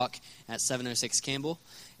at 706 Campbell.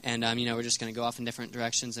 And, we're just going to go off in different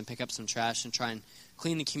directions and pick up some trash and try and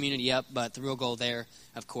clean the community up. But the real goal there,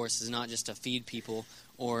 of course, is not just to feed people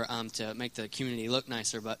or to make the community look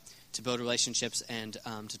nicer, but to build relationships and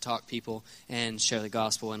to talk people and share the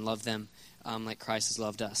gospel and love them like Christ has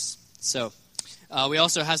loved us. So we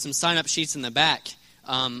also have some sign-up sheets in the back,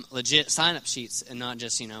 legit sign-up sheets, and not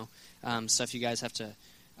just, stuff you guys have to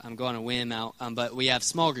go on a whim out. But we have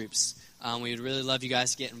small groups. We would really love you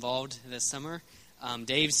guys to get involved this summer.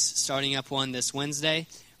 Dave's starting up one this Wednesday,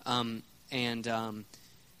 and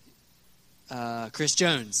Chris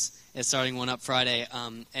Jones is starting one up Friday.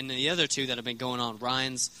 And the other two that have been going on,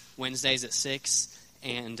 Ryan's Wednesdays at 6,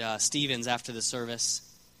 and Steven's after the service.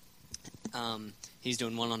 He's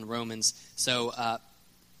doing one on Romans. So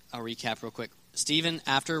I'll recap real quick. Steven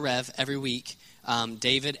after Rev every week.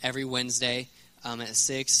 David every Wednesday at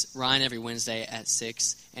 6. Ryan every Wednesday at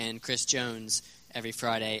 6. And Chris Jones every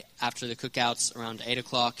Friday after the cookouts around 8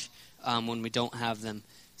 o'clock when we don't have them.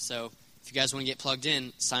 So if you guys want to get plugged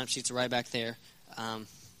in, sign-up sheets are right back there.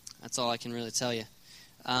 That's all I can really tell you.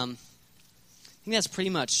 I think that's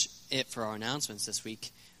pretty much it for our announcements this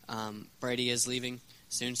week. Brady is leaving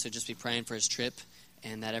soon, so just be praying for his trip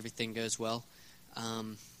and that everything goes well.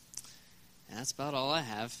 And that's about all I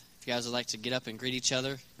have. If you guys would like to get up and greet each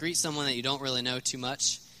other, greet someone that you don't really know too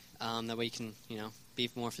much. That way you can, be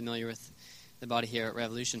more familiar with the body here at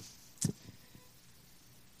Revolution.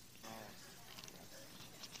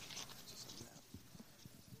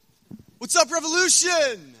 What's up,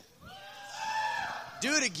 Revolution?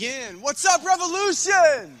 Do it again. What's up,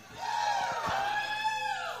 Revolution?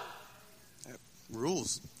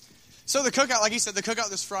 Rules. So the cookout, like he said, the cookout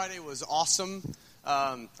this Friday was awesome.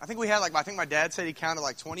 I think we had I think my dad said he counted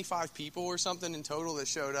 25 people or something in total that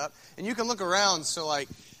showed up. And you can look around, so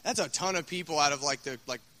that's a ton of people out of the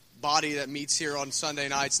body that meets here on Sunday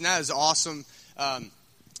nights, and that is awesome.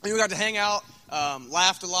 We got to hang out,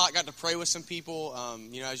 laughed a lot, got to pray with some people.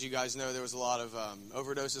 As you guys know, there was a lot of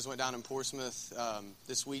overdoses went down in Portsmouth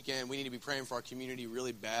this weekend. We need to be praying for our community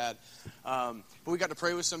really bad. But we got to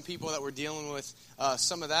pray with some people that were dealing with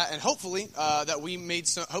some of that, and hopefully we made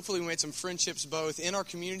some friendships both in our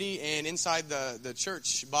community and inside the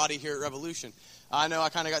church body here at Revolution. I know I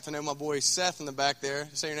kind of got to know my boy Seth in the back there.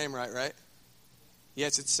 Say your name right?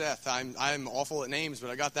 Yes, it's Seth. I'm awful at names, but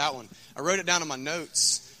I got that one. I wrote it down in my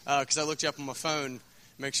notes because I looked you up on my phone,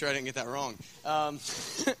 make sure I didn't get that wrong. All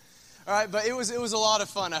right, but it was a lot of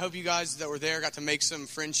fun. I hope you guys that were there got to make some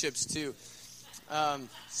friendships too. I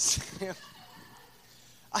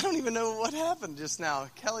don't even know what happened just now,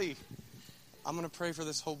 Kelly. I'm gonna pray for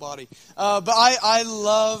this whole body. But I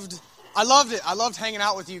loved it. I loved hanging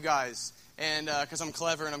out with you guys, and because I'm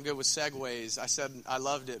clever and I'm good with segues, I said I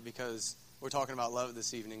loved it because we're talking about love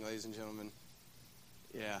this evening, ladies and gentlemen.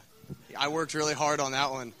 Yeah. I worked really hard on that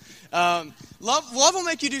one. Love will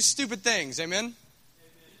make you do stupid things. Amen?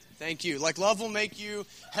 Thank you. Love will make you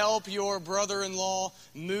help your brother-in-law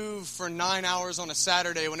move for 9 hours on a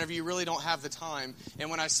Saturday whenever you really don't have the time. And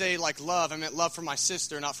when I say love, I meant love for my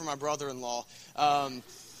sister, not for my brother-in-law. I'm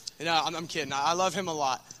kidding. I love him a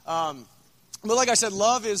lot. But like I said,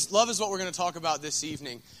 love is what we're going to talk about this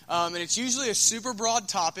evening. And it's usually a super broad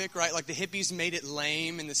topic, right? Like the hippies made it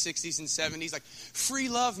lame in the 60s and 70s. Free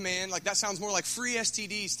love, man. That sounds more like free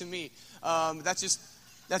STDs to me. That's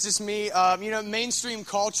just me. Mainstream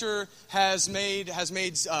culture has made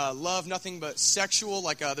love nothing but sexual.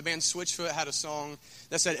 The band Switchfoot had a song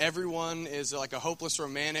that said everyone is a hopeless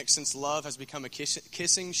romantic since love has become a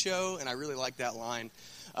kissing show. And I really like that line.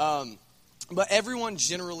 But everyone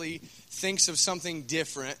generally thinks of something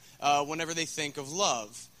different whenever they think of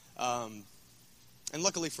love. And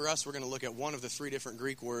luckily for us, we're going to look at one of the 3 different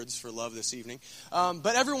Greek words for love this evening.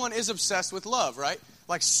 But everyone is obsessed with love, right?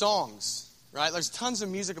 Like songs, right? There's tons of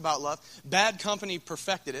music about love. Bad Company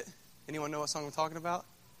perfected it. Anyone know what song I'm talking about?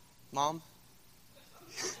 Mom?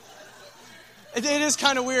 It is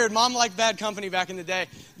kind of weird. Mom liked Bad Company back in the day.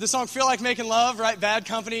 The song Feel Like Making Love, right? Bad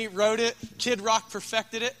Company wrote it. Kid Rock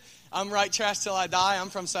perfected it. I'm right trash till I die. I'm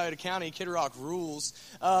from Scioto County. Kid Rock rules.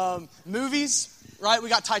 Movies, right? We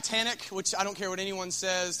got Titanic, which I don't care what anyone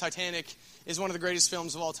says. Titanic is one of the greatest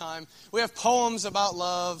films of all time. We have poems about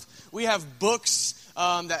love. We have books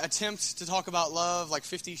that attempt to talk about love, like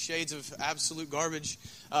 50 Shades of Absolute Garbage.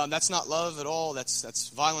 That's not love at all. That's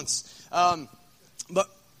violence. But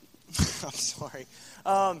I'm sorry.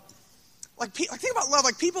 Think about love.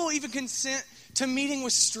 People even consent to meeting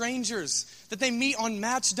with strangers that they meet on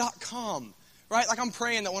Match.com, right? I'm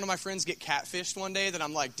praying that one of my friends get catfished one day, that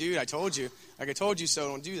I'm like, dude, I told you so,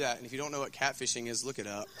 don't do that. And if you don't know what catfishing is, look it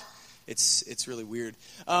up. It's really weird.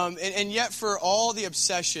 And yet for all the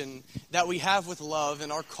obsession that we have with love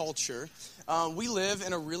in our culture, we live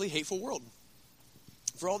in a really hateful world.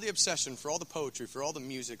 For all the obsession, for all the poetry, for all the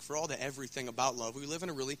music, for all the everything about love, we live in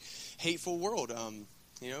a really hateful world.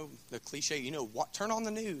 The cliche, turn on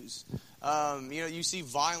the news. You see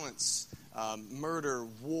violence, murder,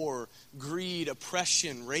 war, greed,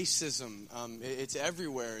 oppression, racism. It's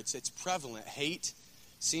everywhere. It's prevalent. Hate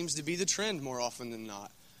seems to be the trend more often than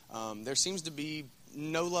not. There seems to be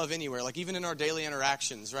no love anywhere. Like even in our daily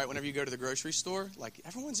interactions, right? Whenever you go to the grocery store, like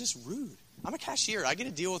everyone's just rude. I'm a cashier. I get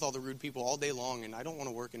to deal with all the rude people all day long, and I don't want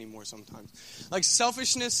to work anymore sometimes. Like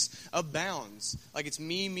selfishness abounds. Like it's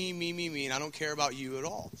me, and I don't care about you at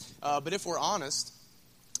all. But if we're honest,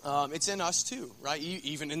 it's in us too, right?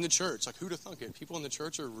 Even in the church. Like who'd have thunk it? People in the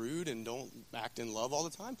church are rude and don't act in love all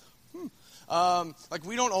the time. Like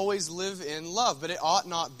we don't always live in love, but it ought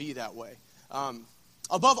not be that way.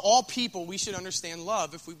 Above all people, we should understand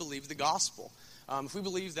love if we believe the gospel. If we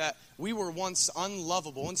believe that we were once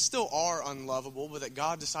unlovable and still are unlovable, but that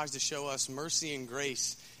God decides to show us mercy and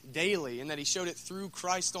grace daily, and that he showed it through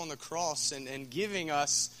Christ on the cross and giving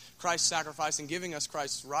us Christ's sacrifice and giving us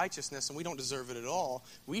Christ's righteousness, and we don't deserve it at all,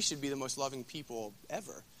 we should be the most loving people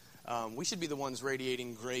ever. We should be the ones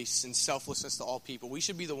radiating grace and selflessness to all people. We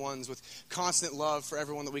should be the ones with constant love for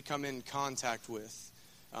everyone that we come in contact with.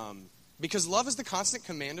 Because love is the constant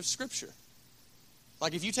command of Scripture.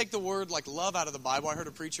 Like if you take the word like love out of the Bible, I heard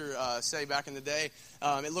a preacher say back in the day,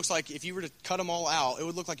 it looks like if you were to cut them all out, it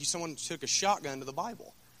would look like someone took a shotgun to the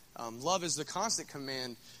Bible. Love is the constant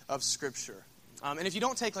command of Scripture. And if you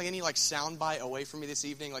don't take any soundbite away from me this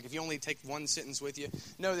evening, like if you only take one sentence with you,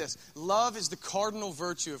 know this: love is the cardinal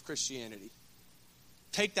virtue of Christianity.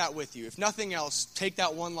 Take that with you. If nothing else, take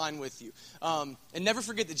that one line with you. And never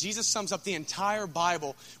forget that Jesus sums up the entire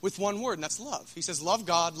Bible with one word, and that's love. He says, love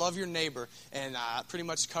God, love your neighbor, and pretty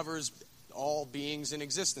much covers all beings in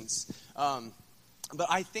existence. But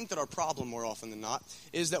I think that our problem, more often than not,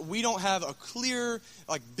 is that we don't have a clear,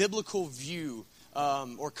 biblical view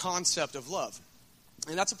or concept of love.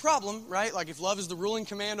 And that's a problem, right? Like if love is the ruling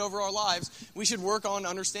command over our lives, we should work on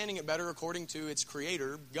understanding it better according to its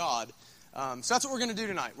creator, God. So that's what we're going to do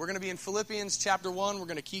tonight. We're going to be in Philippians chapter 1. We're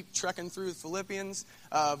going to keep trekking through Philippians,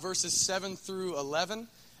 verses 7 through 11.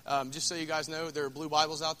 Just so you guys know, there are blue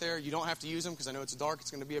Bibles out there. You don't have to use them because I know it's dark.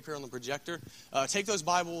 It's going to be up here on the projector. Take those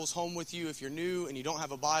Bibles home with you if you're new and you don't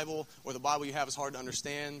have a Bible, or the Bible you have is hard to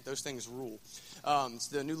understand. Those things rule. It's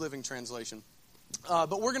the New Living Translation.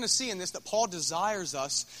 But we're going to see in this that Paul desires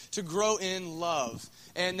us to grow in love,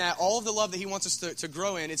 and that all of the love that he wants us to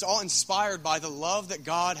grow in, it's all inspired by the love that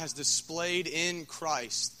God has displayed in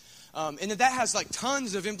Christ. And that has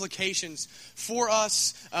tons of implications for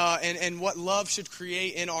us and what love should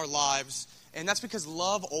create in our lives. And that's because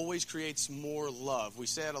love always creates more love. We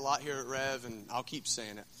say it a lot here at Rev, and I'll keep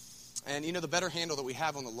saying it. And the better handle that we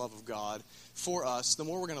have on the love of God for us, the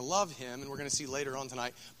more we're going to love him, and we're going to see later on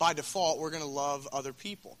tonight, by default, we're going to love other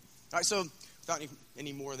people. All right, so without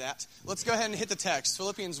any more of that, let's go ahead and hit the text.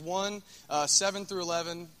 Philippians 1, 7 through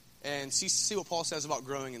 11, and see what Paul says about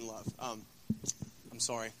growing in love. I'm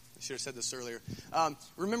sorry. I should have said this earlier.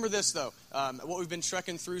 Remember this, though, what we've been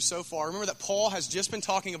trekking through so far. Remember that Paul has just been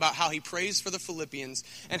talking about how he prays for the Philippians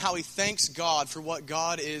and how he thanks God for what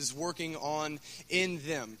God is working on in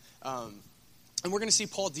them. And we're going to see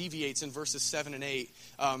Paul deviates in verses 7 and 8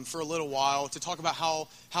 for a little while to talk about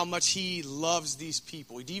how much he loves these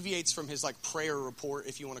people. He deviates from his like prayer report,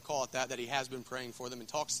 if you want to call it that he has been praying for them, and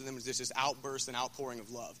talks to them as this outburst and outpouring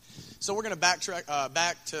of love. So we're going to backtrack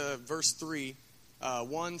back to verse 3,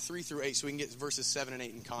 1, 3 through 8, so we can get verses 7 and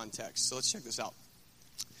 8 in context. So let's check this out.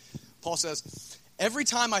 Paul says, "Every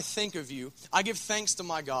time I think of you, I give thanks to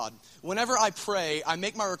my God. Whenever I pray, I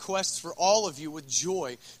make my requests for all of you with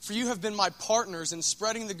joy, for you have been my partners in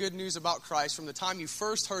spreading the good news about Christ from the time you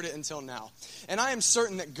first heard it until now. And I am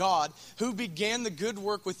certain that God, who began the good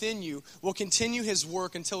work within you, will continue his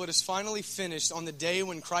work until it is finally finished on the day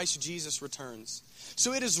when Christ Jesus returns.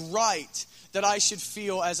 So it is right that I should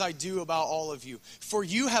feel as I do about all of you, for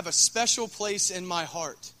you have a special place in my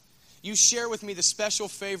heart. You share with me the special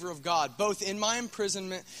favor of God, both in my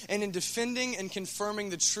imprisonment and in defending and confirming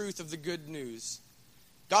the truth of the good news.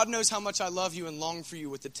 God knows how much I love you and long for you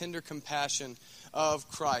with the tender compassion of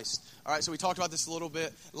Christ. All right, so we talked about this a little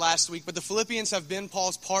bit last week, but the Philippians have been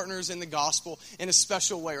Paul's partners in the gospel in a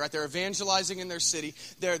special way, right? They're evangelizing in their city.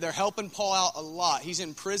 They're helping Paul out a lot. He's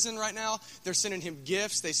in prison right now. They're sending him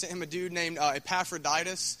gifts. They sent him a dude named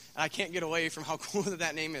Epaphroditus, and I can't get away from how cool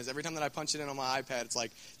that name is. Every time that I punch it in on my iPad, it's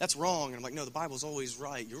like, that's wrong. And I'm like, no, the Bible's always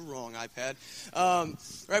right. You're wrong, iPad.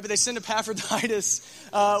 Right, but they send Epaphroditus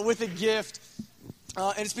with a gift.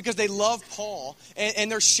 And it's because they love Paul, and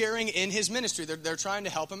they're sharing in his ministry. They're trying to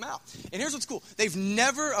help him out. And here's what's cool. They've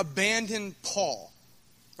never abandoned Paul.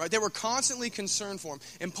 Right? They were constantly concerned for him.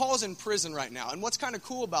 And Paul's in prison right now. And what's kind of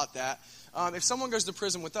cool about that, if someone goes to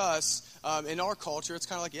prison with us, in our culture, it's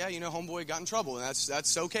kind of like, yeah, homeboy got in trouble. And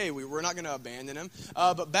that's okay. We're not going to abandon him.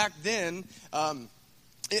 But back then,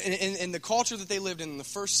 in the culture that they lived in the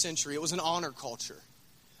first century, it was an honor culture.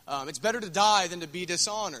 It's better to die than to be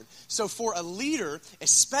dishonored. So for a leader,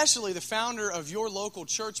 especially the founder of your local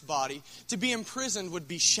church body, to be imprisoned would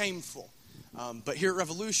be shameful. But here at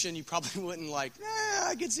Revolution, you probably wouldn't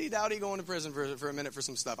I could see Dowdy going to prison for a minute for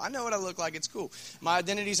some stuff. I know what I look like. It's cool. My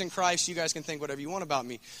identity's in Christ. You guys can think whatever you want about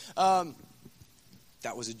me.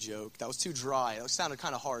 That was a joke. That was too dry. It sounded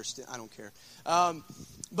kind of harsh. I don't care.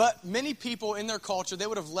 But many people in their culture, they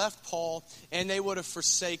would have left Paul and they would have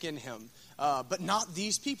forsaken him. But not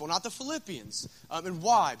these people, not the Philippians. And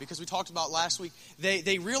why? Because we talked about last week,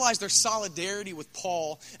 they realized their solidarity with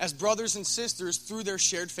Paul as brothers and sisters through their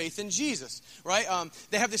shared faith in Jesus, right?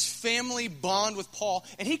 They have this family bond with Paul,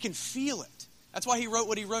 and he can feel it. That's why he wrote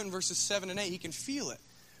what he wrote in verses 7 and 8. He can feel it,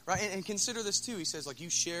 right? And consider this too. He says, you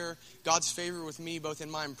share God's favor with me both in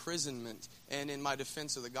my imprisonment and in my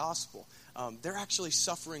defense of the gospel. They're actually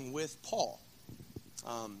suffering with Paul.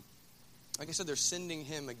 Like I said, they're sending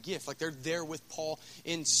him a gift. They're there with Paul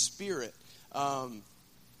in spirit. And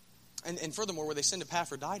furthermore, where they send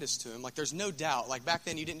Epaphroditus to him, there's no doubt. Back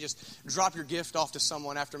then, you didn't just drop your gift off to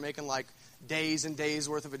someone after making days and days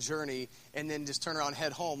worth of a journey and then just turn around and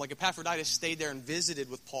head home. Epaphroditus stayed there and visited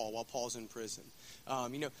with Paul while Paul's in prison.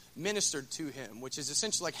 Ministered to him, which is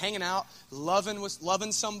essentially hanging out,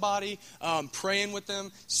 loving somebody, praying with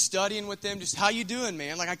them, studying with them. Just, how you doing,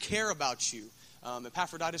 man? I care about you.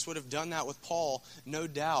 Epaphroditus would have done that with Paul, no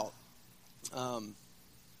doubt.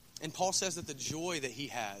 And Paul says that the joy that he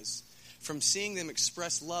has from seeing them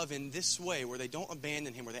express love in this way, where they don't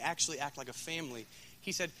abandon him, where they actually act like a family,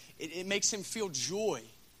 he said it makes him feel joy.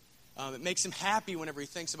 It makes him happy whenever he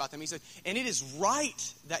thinks about them. He said, and it is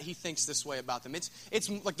right that he thinks this way about them. It's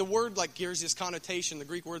like the word, carries this connotation, the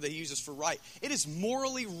Greek word that he uses for right. It is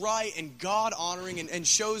morally right and God-honoring and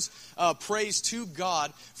shows praise to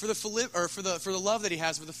God for the love that he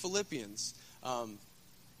has for the Philippians. And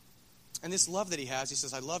this love that he has, he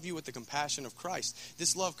says, I love you with the compassion of Christ.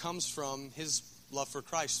 This love comes from his love for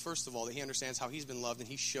Christ, first of all, that he understands how he's been loved, and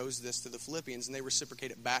he shows this to the Philippians, and they reciprocate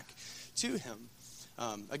it back to him.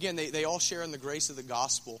 Again, they all share in the grace of the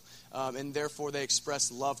gospel, and therefore they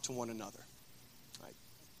express love to one another. Right?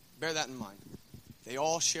 Bear that in mind. They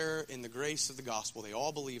all share in the grace of the gospel. They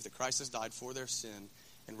all believe that Christ has died for their sin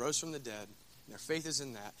and rose from the dead, and their faith is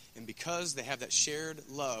in that. And because they have that shared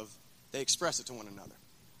love, they express it to one another.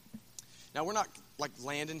 Now, we're not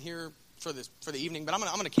landing here for the evening, but I'm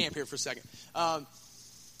gonna camp here for a second.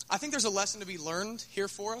 I think there's a lesson to be learned here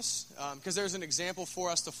for us, because there's an example for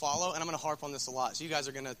us to follow, and I'm going to harp on this a lot. So you guys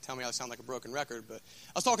are going to tell me I sound like a broken record, but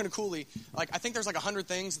I was talking to Cooley. I think there's 100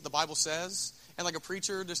 things that the Bible says, and a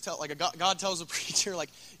preacher God tells a preacher,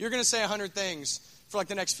 you're going to say 100 things for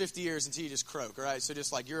the next 50 years until you just croak, all right? So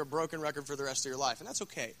just you're a broken record for the rest of your life, and that's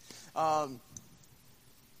okay.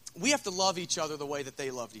 We have to love each other the way that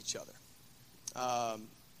they loved each other.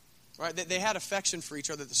 Right? They had affection for each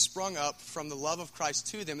other that sprung up from the love of Christ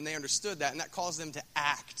to them, and they understood that, and that caused them to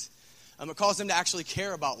act. It caused them to actually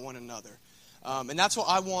care about one another. And that's what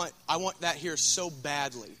I want. I want that here so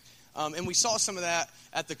badly. And we saw some of that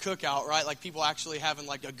at the cookout, right? People actually having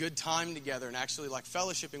a good time together and actually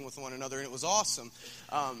fellowshipping with one another, and it was awesome.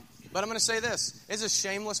 But I'm going to say this. It's a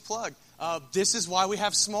shameless plug. This is why we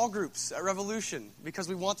have small groups at Revolution, because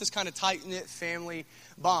we want this kind of tight-knit family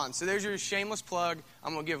bond. So there's your shameless plug.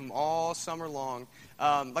 I'm going to give them all summer long.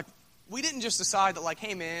 We didn't just decide that,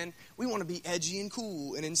 hey, man, we want to be edgy and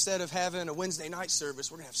cool, and instead of having a Wednesday night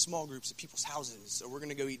service, we're going to have small groups at people's houses, or we're going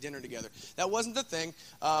to go eat dinner together. That wasn't the thing.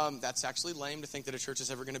 That's actually lame to think that a church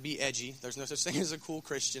is ever going to be edgy. There's no such thing as a cool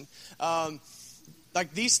Christian.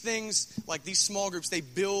 These things, these small groups, they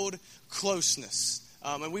build closeness.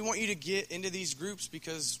 And we want you to get into these groups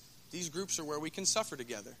because these groups are where we can suffer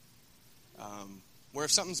together. Where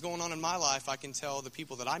if something's going on in my life, I can tell the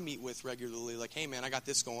people that I meet with regularly, like, hey man, I got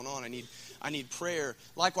this going on. I need prayer.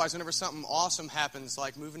 Likewise, whenever something awesome happens,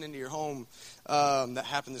 like moving into your home that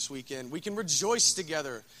happened this weekend, we can rejoice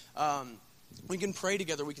together. We can pray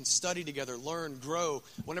together. We can study together, learn, grow.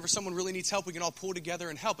 Whenever someone really needs help, we can all pull together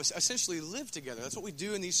and help. Essentially live together. That's what we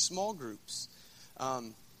do in these small groups.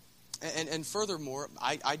 And furthermore,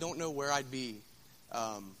 I don't know where I'd be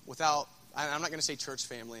without... I'm not going to say church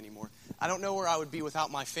family anymore. I don't know where I would be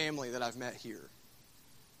without my family that I've met here.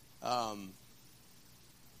 I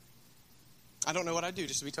don't know what I'd do,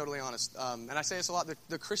 just to be totally honest. And I say this a lot.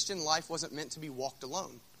 The Christian life wasn't meant to be walked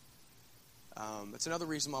alone. That's another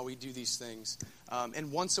reason why we do these things.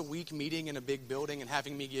 And once a week meeting in a big building and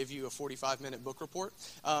having me give you a 45-minute book report,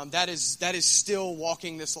 that is still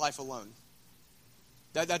walking this life alone.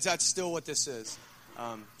 That's still what this is.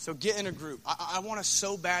 So get in a group. I want us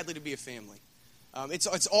so badly to be a family.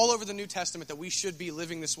 It's all over the New Testament that we should be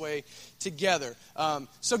living this way together.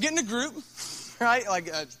 So get in a group, right?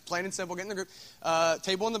 Like plain and simple, get in a group.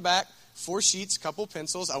 Table in the back, 4 sheets, couple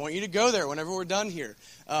pencils. I want you to go there whenever we're done here.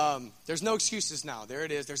 There's no excuses now. There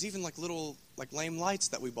it is. There's even like little like lame lights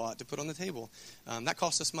that we bought to put on the table. That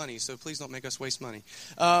cost us money, so please don't make us waste money.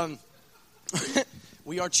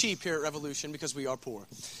 We are cheap here at Revolution because we are poor.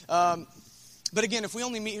 But again, if we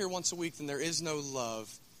only meet here once a week, then there is no love.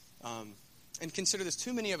 And consider this,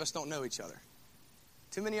 too many of us don't know each other.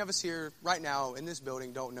 Too many of us here right now in this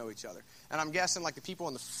building don't know each other. And I'm guessing like the people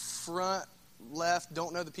in the front left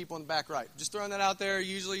don't know the people in the back right. Just throwing that out there.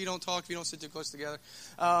 Usually you don't talk if you don't sit too close together.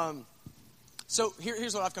 So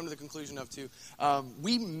here's what I've come to the conclusion of too.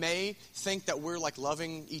 We may think that we're like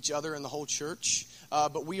loving each other in the whole church,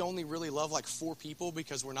 but we only really love like 4 people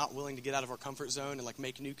because we're not willing to get out of our comfort zone and like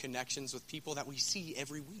make new connections with people that we see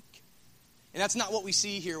every week. And that's not what we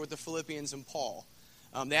see here with the Philippians and Paul.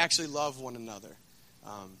 They actually love one another.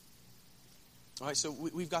 All right, so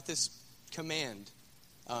we've got this command.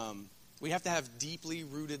 We have to have deeply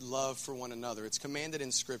rooted love for one another. It's commanded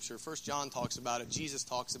in Scripture. 1 John talks about it. Jesus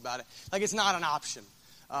talks about it. Like, it's not an option.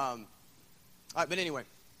 All right, but anyway,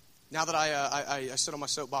 now that I sit on my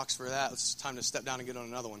soapbox for that, it's time to step down and get on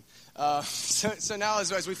another one. So now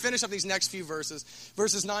as we finish up these next few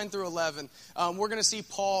verses 9 through 11, we're going to see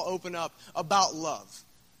Paul open up about love.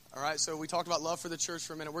 All right, so we talked about love for the church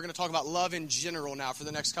for a minute. We're going to talk about love in general now for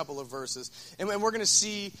the next couple of verses. And we're going to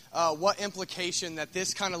see what implication that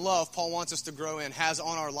this kind of love Paul wants us to grow in has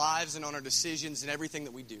on our lives and on our decisions and everything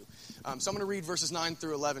that we do. So I'm going to read verses 9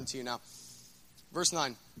 through 11 to you now. Verse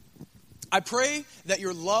 9. I pray that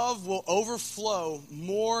your love will overflow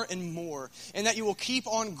more and more, and that you will keep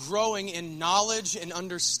on growing in knowledge and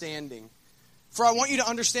understanding. For I want you to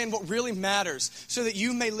understand what really matters, so that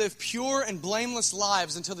you may live pure and blameless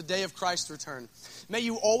lives until the day of Christ's return. May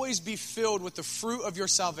you always be filled with the fruit of your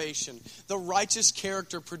salvation, the righteous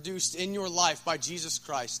character produced in your life by Jesus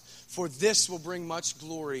Christ. For this will bring much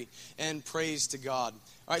glory and praise to God.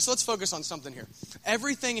 All right, so let's focus on something here.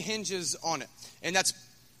 Everything hinges on it, and that's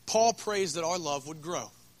Paul prays that our love would grow.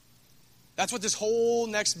 That's what this whole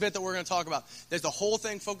next bit that we're going to talk about. The whole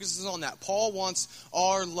thing focuses on that. Paul wants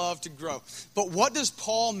our love to grow. But what does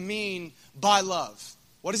Paul mean by love?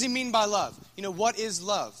 What does he mean by love? You know, what is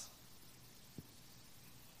love?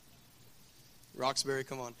 Roxbury,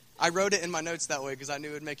 come on. I wrote it in my notes that way because I knew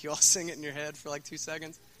it would make you all sing it in your head for like 2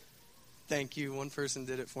 seconds. Thank you. One person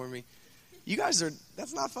did it for me. You guys are,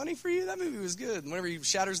 that's not funny for you? That movie was good. Whenever he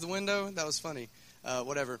shatters the window, that was funny.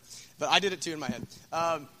 Whatever. But I did it too in my head.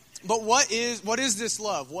 But what is this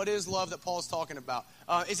love? What is love that Paul's talking about?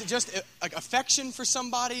 Is it just like affection for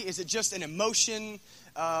somebody? Is it just an emotion?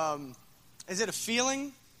 Is it a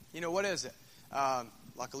feeling? You know, what is it?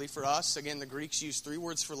 Luckily for us, again, the Greeks use 3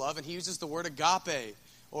 words for love, and he uses the word agape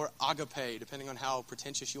or agape, depending on how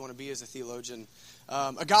pretentious you want to be as a theologian.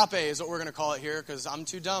 Agape is what we're going to call it here because I'm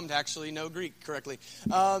too dumb to actually know Greek correctly.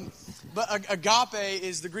 But agape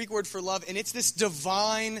is the Greek word for love, and it's this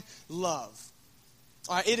divine love.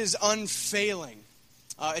 It is unfailing.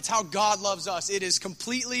 It's how God loves us. It is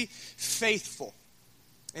completely faithful,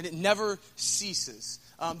 and it never ceases.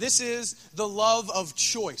 This is the love of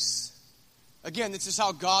choice. Again, this is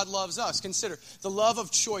how God loves us. Consider the love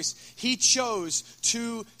of choice. He chose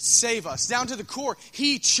to save us. Down to the core,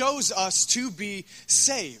 He chose us to be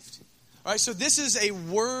saved. All right, so this is a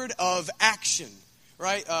word of action.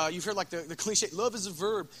 Right? You've heard like the cliche, love is a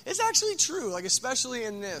verb. It's actually true, like especially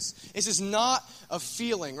in this. This is not a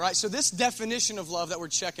feeling, right? So this definition of love that we're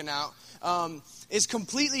checking out is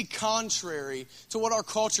completely contrary to what our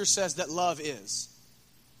culture says that love is.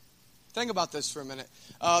 Think about this for a minute.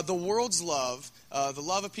 The world's love, the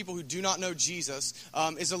love of people who do not know Jesus,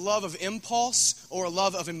 is a love of impulse or a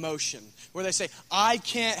love of emotion. Where they say, I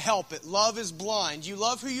can't help it. Love is blind. You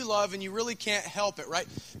love who you love and you really can't help it, right?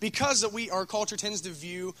 Because our culture tends to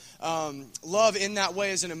view love in that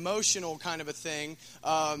way as an emotional kind of a thing.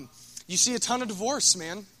 You see a ton of divorce,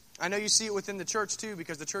 man. I know you see it within the church too,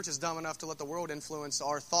 because the church is dumb enough to let the world influence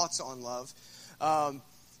our thoughts on love.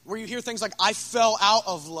 Where you hear things like, I fell out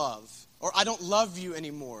of love, or I don't love you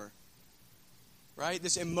anymore. Right?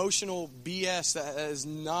 This emotional BS that is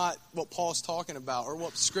not what Paul's talking about, or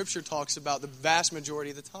what Scripture talks about the vast majority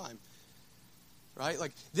of the time. Right?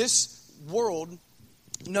 Like, this world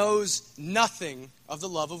knows nothing of the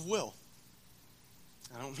love of Will.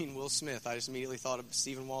 I don't mean Will Smith. I just immediately thought of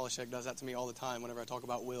Stephen Wallachek does that to me all the time whenever I talk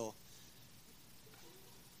about Will.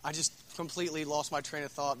 I just completely lost my train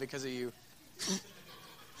of thought because of you.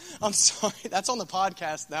 I'm sorry. That's on the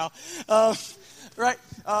podcast now. Right?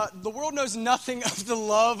 The world knows nothing of the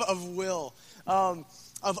love of Will,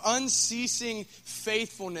 of unceasing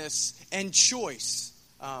faithfulness and choice.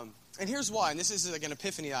 And here's why, and this is like an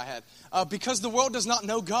epiphany I had. Because the world does not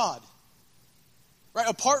know God. Right?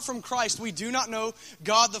 Apart from Christ, we do not know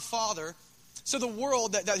God the Father. So the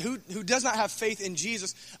world who does not have faith in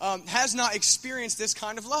Jesus has not experienced this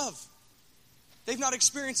kind of love. They've not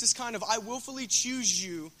experienced this kind of, I willfully choose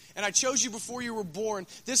you, and I chose you before you were born,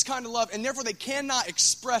 this kind of love, and therefore they cannot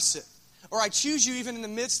express it. Or I choose you even in the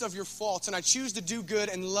midst of your faults, and I choose to do good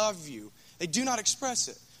and love you. They do not express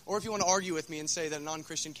it. Or if you want to argue with me and say that a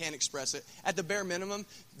non-Christian can't express it, at the bare minimum,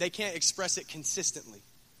 they can't express it consistently.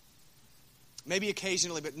 Maybe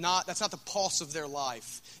occasionally, but that's not the pulse of their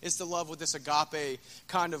life. It's the love with this agape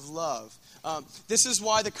kind of love. This is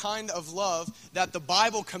why the kind of love that the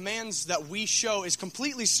Bible commands that we show is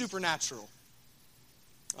completely supernatural.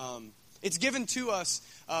 It's given to us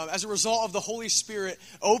as a result of the Holy Spirit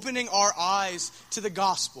opening our eyes to the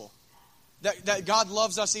gospel. That God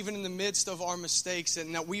loves us even in the midst of our mistakes,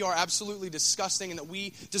 and that we are absolutely disgusting, and that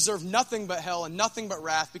we deserve nothing but hell and nothing but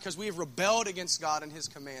wrath because we have rebelled against God and His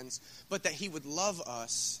commands, but that He would love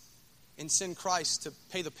us and send Christ to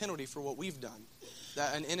pay the penalty for what we've done.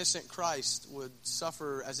 That an innocent Christ would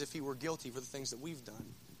suffer as if He were guilty for the things that we've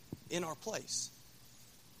done in our place.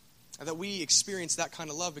 And that we experience that kind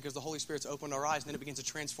of love because the Holy Spirit's opened our eyes, and then it begins to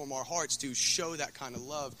transform our hearts to show that kind of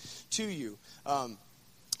love to you.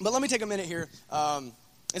 But let me take a minute here.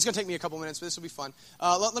 It's going to take me a couple minutes, but this will be fun.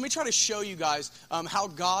 Let me try to show you guys how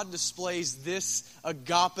God displays this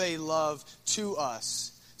agape love to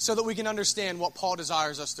us so that we can understand what Paul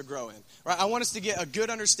desires us to grow in. Right? I want us to get a good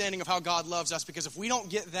understanding of how God loves us, because if we don't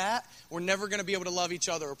get that, we're never going to be able to love each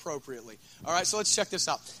other appropriately. All right, so let's check this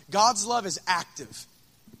out. God's love is active.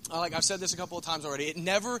 Like I've said this a couple of times already, it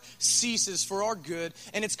never ceases for our good,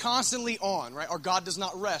 and it's constantly on, right? Our God does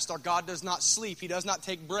not rest. Our God does not sleep. He does not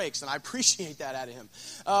take breaks, and I appreciate that out of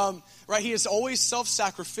Him. Right? He is always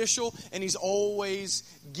self-sacrificial, and He's always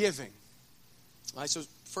giving. All right, so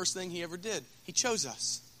first thing He ever did, He chose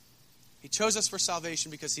us. He chose us for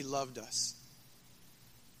salvation because He loved us.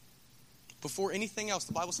 Before anything else,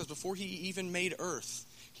 the Bible says before He even made earth,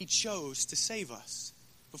 He chose to save us.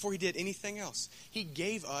 Before He did anything else, He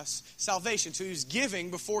gave us salvation. So He was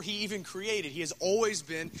giving before He even created. He has always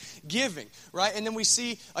been giving, right? And then we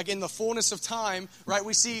see, like in the fullness of time, right?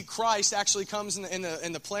 We see Christ actually comes in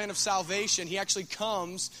the plan of salvation. He actually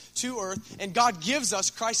comes to earth, and God gives us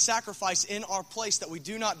Christ's sacrifice in our place that we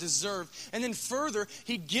do not deserve. And then further,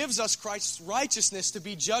 He gives us Christ's righteousness to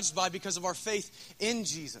be judged by because of our faith in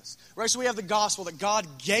Jesus, right? So we have the gospel that God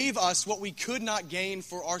gave us what we could not gain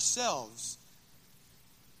for ourselves.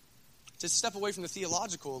 To step away from the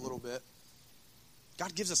theological a little bit,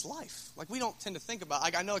 God gives us life. Like, we don't tend to think about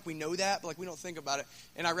it. I know, like, we know that, but, like, we don't think about it.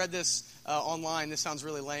 And I read this online. This sounds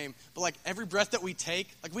really lame. But, like, every breath that we take,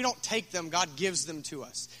 like, we don't take them. God gives them to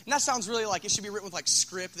us. And that sounds really like it should be written with, like,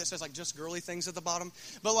 script that says, like, just girly things at the bottom.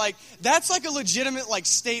 But, like, that's, like, a legitimate, like,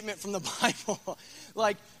 statement from the Bible.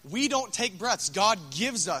 Like, we don't take breaths. God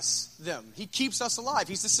gives us them. He keeps us alive.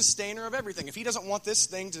 He's the sustainer of everything. If He doesn't want this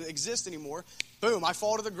thing to exist anymore, boom, I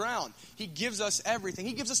fall to the ground. He gives us everything.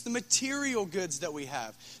 He gives us the material goods that we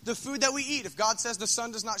have, the food that we eat. If God says the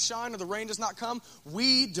sun does not shine or the rain does not come,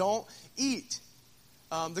 we don't eat.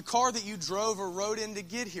 The car that you drove or rode in to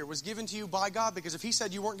get here was given to you by God, because if He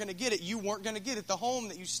said you weren't going to get it, you weren't going to get it. The home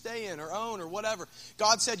that you stay in or own or whatever,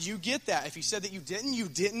 God said you get that. If He said that you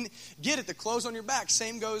didn't get it. The clothes on your back,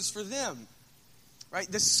 same goes for them. Right?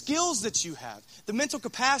 The skills that you have, the mental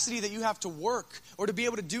capacity that you have to work or to be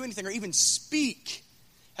able to do anything or even speak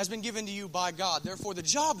has been given to you by God. Therefore, the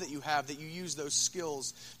job that you have, that you use those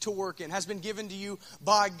skills to work in, has been given to you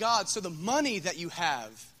by God. So the money that you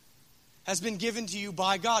have has been given to you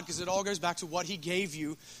by God, because it all goes back to what he gave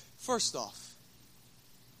you first off.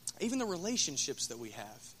 Even the relationships that we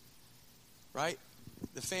have, right?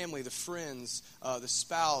 The family, the friends, the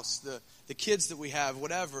spouse, the kids that we have,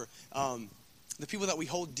 whatever, the people that we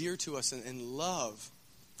hold dear to us and love,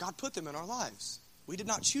 God put them in our lives. We did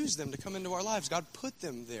not choose them to come into our lives. God put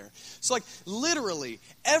them there. So like literally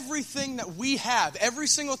everything that we have, every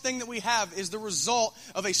single thing that we have is the result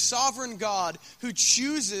of a sovereign God who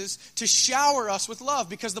chooses to shower us with love,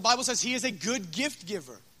 because the Bible says he is a good gift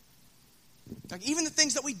giver. Like even the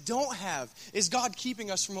things that we don't have is God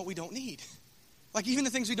keeping us from what we don't need. Like even the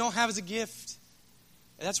things we don't have is a gift.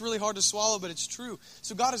 And that's really hard to swallow, but it's true.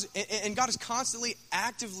 So God is constantly,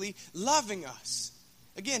 actively loving us.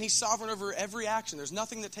 Again, he's sovereign over every action. There's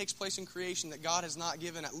nothing that takes place in creation that God has not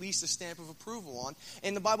given at least a stamp of approval on.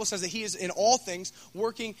 And the Bible says that he is in all things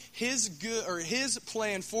working his good, or his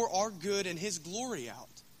plan for our good and his glory out.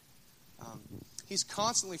 He's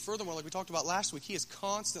constantly, furthermore, like we talked about last week, he is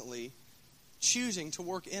constantly choosing to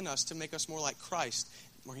work in us to make us more like Christ,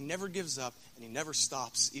 where he never gives up and he never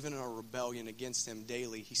stops. Even in our rebellion against him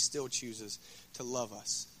daily, he still chooses to love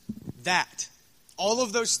us. All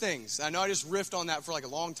of those things, I know I just riffed on that for like a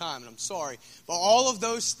long time, and I'm sorry, but all of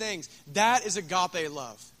those things, that is agape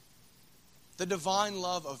love. The divine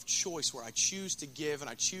love of choice, where I choose to give and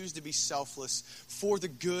I choose to be selfless for the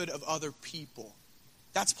good of other people.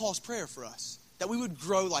 That's Paul's prayer for us, that we would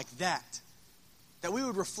grow like that. That we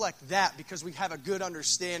would reflect that because we have a good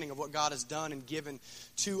understanding of what God has done and given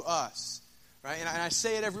to us. Right? And I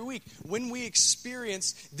say it every week. When we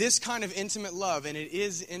experience this kind of intimate love, and it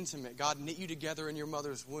is intimate, God knit you together in your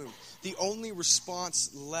mother's womb, the only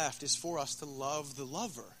response left is for us to love the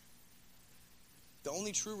lover. The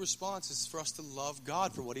only true response is for us to love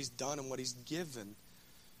God for what he's done and what he's given.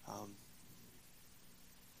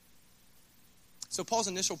 So Paul's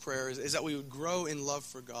initial prayer is that we would grow in love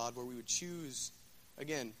for God, where we would choose,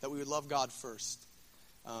 again, that we would love God first.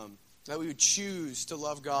 That we would choose to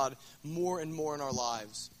love God more and more in our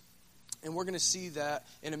lives. And we're going to see that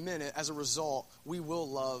in a minute. As a result, we will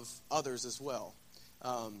love others as well.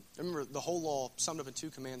 Remember, the whole law summed up in 2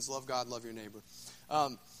 commands: love God, love your neighbor.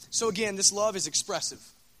 So again, this love is expressive.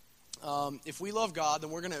 If we love God, then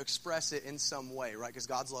we're going to express it in some way, right? Because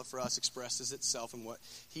God's love for us expresses itself in what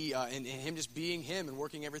in him just being him and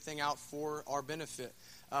working everything out for our benefit.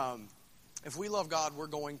 If we love God, we're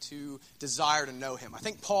going to desire to know him. I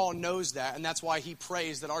think Paul knows that, and that's why he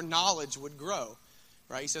prays that our knowledge would grow.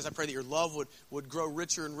 Right? He says, I pray that your love would grow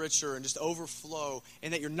richer and richer and just overflow,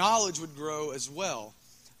 and that your knowledge would grow as well.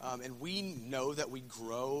 And we know that we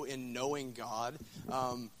grow in knowing God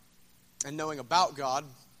and knowing about God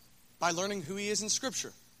by learning who he is in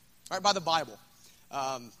Scripture, right? By the Bible.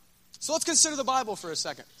 So let's consider the Bible for a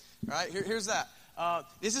second. All right, here's that.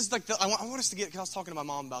 This is like I want us to get, because I was talking to my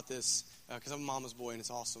mom about this, because I'm a mama's boy and it's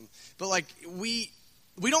awesome. But like we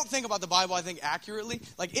don't think about the Bible, I think, accurately.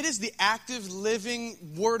 Like it is the active, living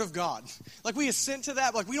Word of God. Like we assent to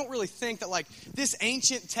that, but like we don't really think that like this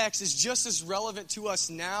ancient text is just as relevant to us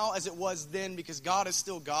now as it was then, because God is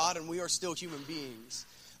still God and we are still human beings.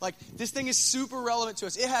 Like this thing is super relevant to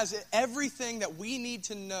us. It has everything that we need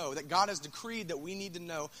to know, that God has decreed that we need to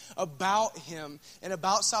know about him and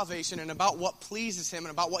about salvation and about what pleases him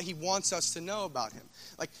and about what he wants us to know about him.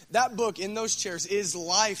 Like that book in those chairs is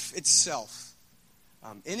life itself.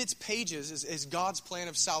 In its pages is God's plan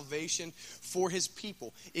of salvation for his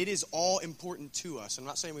people. It is all important to us. I'm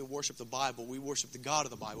not saying we worship the Bible. We worship the God of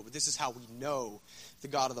the Bible. But this is how we know the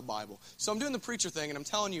God of the Bible. So I'm doing the preacher thing, and I'm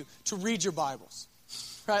telling you to read your Bibles.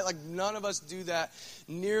 Right? Like none of us do that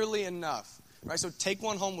nearly enough. Right? So take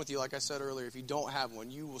one home with you, like I said earlier. If you don't have one,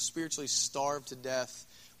 you will spiritually starve to death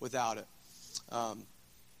without it.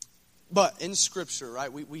 But in Scripture,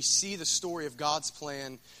 right, we see the story of God's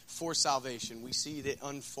plan for salvation. We see it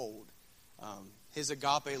unfold. His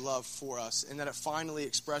agape love for us, and that it finally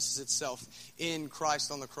expresses itself in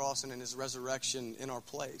Christ on the cross and in his resurrection in our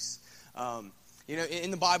place.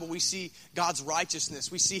 In the Bible, we see God's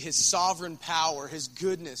righteousness. We see his sovereign power, his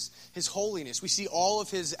goodness, his holiness. We see all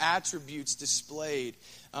of his attributes displayed.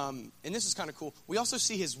 And this is kind of cool. We also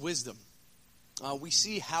see his wisdom. We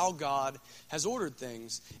see how God has ordered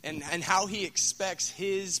things and how he expects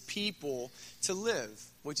his people to live,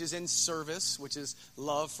 which is in service, which is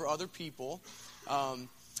love for other people,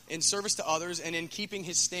 in service to others, and in keeping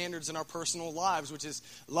his standards in our personal lives, which is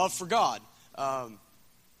love for God.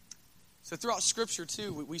 So throughout Scripture,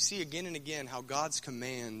 too, we see again and again how God's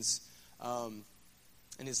commands and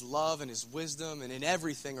and his love and his wisdom and in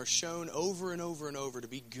everything are shown over and over and over to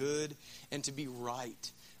be good and to be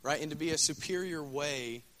right? And to be a superior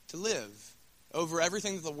way to live over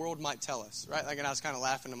everything that the world might tell us, right? And I was kind of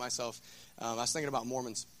laughing to myself. I was thinking about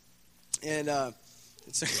Mormons. And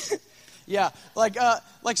it's yeah, like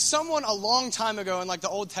someone a long time ago in like the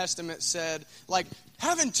Old Testament said, like,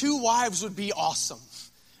 having 2 wives would be awesome,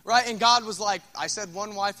 right? And God was like, I said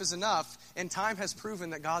 1 wife is enough, and time has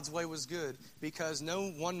proven that God's way was good because no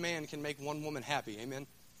one man can make 1 woman happy. Amen?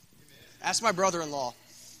 Ask my brother-in-law.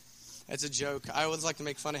 That's a joke. I always like to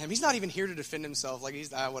make fun of him. He's not even here to defend himself. Like,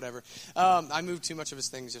 he's, whatever. I moved too much of his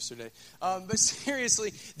things yesterday. But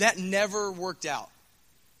seriously, that never worked out.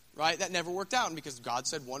 Right? That never worked out because God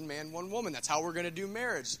said 1 man, 1 woman. That's how we're going to do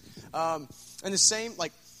marriage. And the same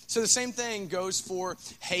thing goes for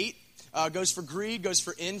hate, goes for greed, goes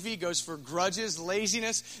for envy, goes for grudges,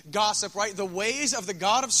 laziness, gossip, right? The ways of the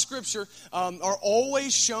God of Scripture are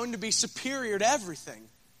always shown to be superior to everything.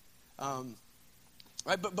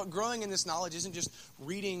 Right? But growing in this knowledge isn't just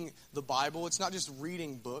reading the Bible. It's not just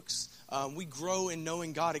reading books. We grow in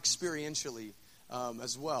knowing God experientially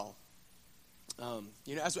as well.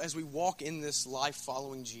 As we walk in this life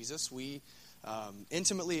following Jesus, we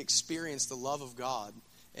intimately experience the love of God,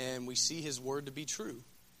 and we see His Word to be true.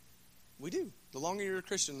 We do. The longer you're a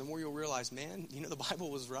Christian, the more you'll realize, man, the Bible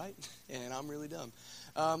was right, and I'm really dumb.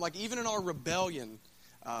 Like even in our rebellion,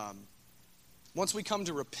 once we come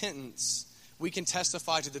to repentance, we can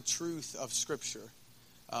testify to the truth of Scripture.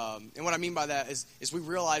 And what I mean by that is we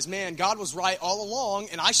realize, man, God was right all along,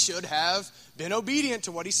 and I should have been obedient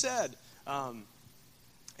to what He said.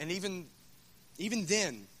 And even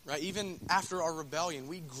then, right, even after our rebellion,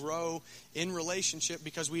 we grow in relationship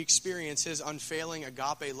because we experience His unfailing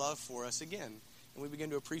agape love for us again. And we begin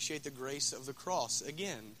to appreciate the grace of the cross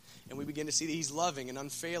again. And we begin to see that He's loving and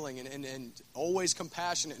unfailing and always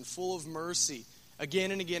compassionate and full of mercy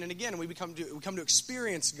again and again and again. And we come to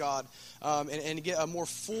experience God and get a more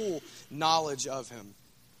full knowledge of Him.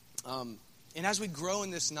 And as we grow in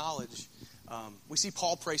this knowledge, we see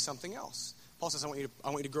Paul pray something else. Paul says, I want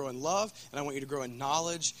you to grow in love, and I want you to grow in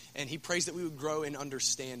knowledge, and he prays that we would grow in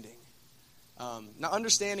understanding. Now,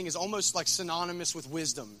 understanding is almost like synonymous with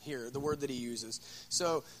wisdom here, the word that he uses.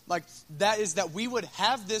 So, like, that is that we would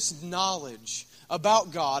have this knowledge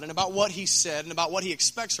about God and about what He said and about what He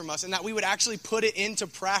expects from us, and that we would actually put it into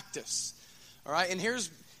practice. All right, and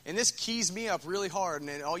this keys me up really hard,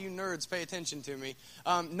 and all you nerds pay attention to me.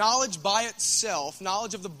 Knowledge by itself,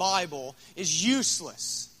 knowledge of the Bible, is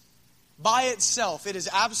useless. By itself, it is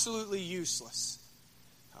absolutely useless.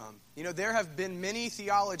 There have been many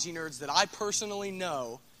theology nerds that I personally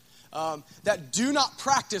know that do not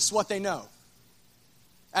practice what they know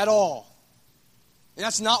at all. And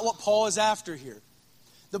that's not what Paul is after here.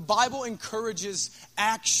 The Bible encourages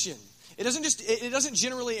action. It doesn't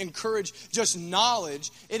generally encourage just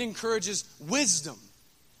knowledge. It encourages wisdom.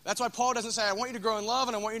 That's why Paul doesn't say, I want you to grow in love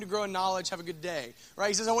and I want you to grow in knowledge. Have a good day. Right?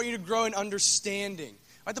 He says, I want you to grow in understanding.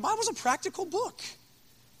 Right? The Bible's a practical book.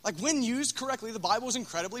 Like when used correctly, the Bible is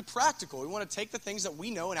incredibly practical. We want to take the things that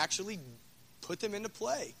we know and actually put them into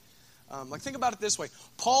play. Think about it this way.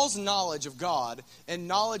 Paul's knowledge of God and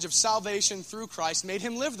knowledge of salvation through Christ made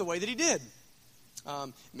him live the way that he did.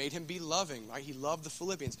 Made him be loving, right? He loved the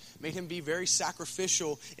Philippians. Made him be very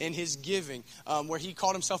sacrificial in his giving, where he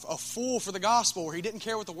called himself a fool for the gospel, where he didn't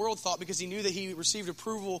care what the world thought because he knew that he received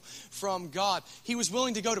approval from God. He was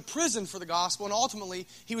willing to go to prison for the gospel, and ultimately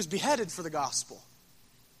he was beheaded for the gospel.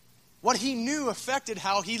 What he knew affected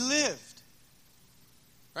how he lived.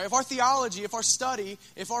 Right? If our theology, if our study,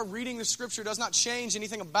 if our reading the Scripture does not change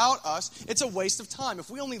anything about us, it's a waste of time. If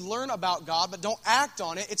we only learn about God but don't act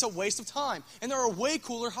on it, it's a waste of time. And there are way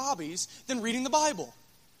cooler hobbies than reading the Bible.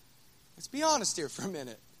 Let's be honest here for a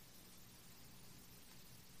minute.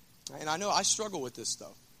 And I know I struggle with this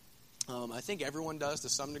stuff. I think everyone does to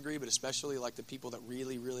some degree, but especially like the people that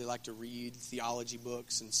really, really like to read theology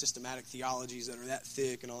books and systematic theologies that are that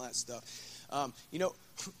thick and all that stuff.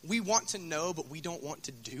 We want to know, but we don't want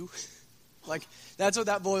to do. Like, that's what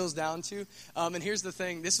that boils down to. And here's the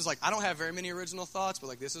thing. This is like, I don't have very many original thoughts, but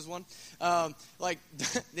like this is one.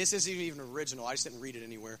 This isn't even original. I just didn't read it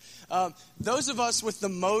anywhere. Those of us with the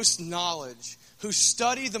most knowledge, who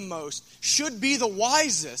study the most, should be the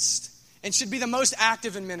wisest and should be the most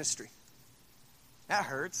active in ministry. That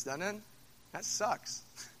hurts, doesn't it? That sucks.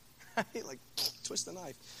 Like, twist the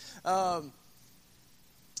knife. But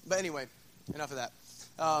anyway, enough of that.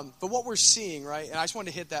 But what we're seeing, right, and I just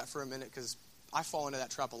wanted to hit that for a minute because I fall into that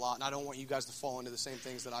trap a lot, and I don't want you guys to fall into the same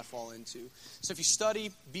things that I fall into. So if you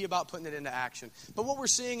study, be about putting it into action. But what we're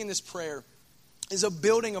seeing in this prayer is a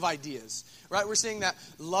building of ideas, right? We're seeing that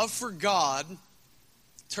love for God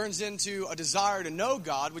turns into a desire to know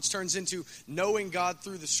God, which turns into knowing God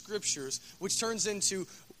through the Scriptures, which turns into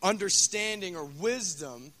understanding or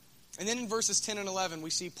wisdom. And then in verses 10 and 11, we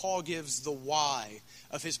see Paul gives the why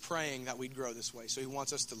of his praying that we'd grow this way. So he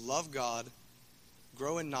wants us to love God,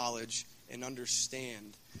 grow in knowledge, and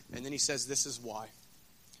understand. And then he says, this is why.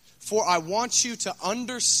 For I want you to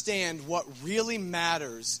understand what really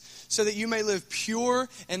matters, so that you may live pure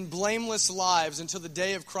and blameless lives until the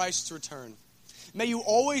day of Christ's return. May you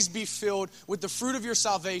always be filled with the fruit of your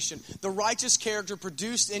salvation, the righteous character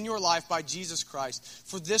produced in your life by Jesus Christ,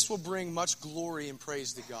 for this will bring much glory and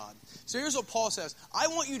praise to God. So here's what Paul says. I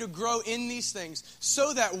want you to grow in these things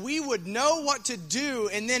so that we would know what to do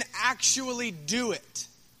and then actually do it.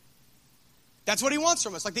 That's what he wants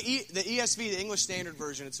from us. Like the ESV, the English Standard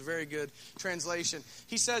Version, it's a very good translation.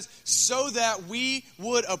 He says, so that we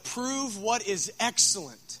would approve what is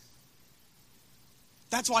excellent.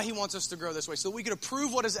 That's why he wants us to grow this way, so that we could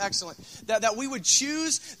approve what is excellent. That we would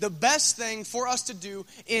choose the best thing for us to do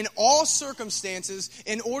in all circumstances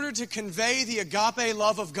in order to convey the agape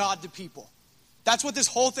love of God to people. That's what this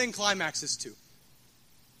whole thing climaxes to.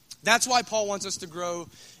 That's why Paul wants us to grow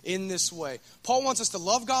in this way. Paul wants us to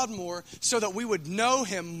love God more so that we would know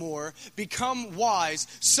him more, become wise,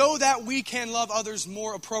 so that we can love others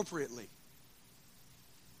more appropriately.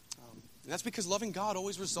 And that's because loving God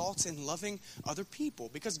always results in loving other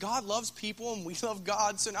people. Because God loves people and we love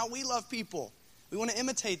God, so now we love people. We want to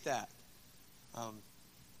imitate that.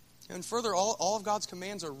 And further, all of God's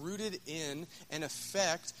commands are rooted in and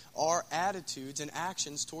affect our attitudes and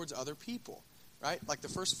actions towards other people. Right? Like the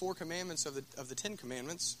first 4 commandments of the 10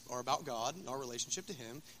 commandments are about God and our relationship to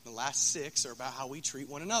him. And the last 6 are about how we treat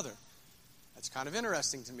one another. That's kind of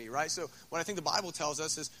interesting to me, right? So what I think the Bible tells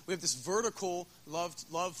us is we have this vertical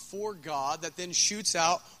love for God that then shoots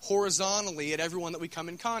out horizontally at everyone that we come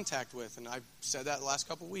in contact with. And I've said that the last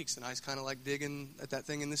couple of weeks, and I was kind of like digging at that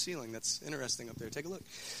thing in the ceiling. That's interesting up there. Take a look.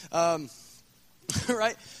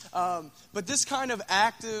 Right? But this kind of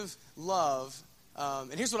active love,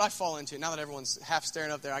 and here's what I fall into. Now that everyone's half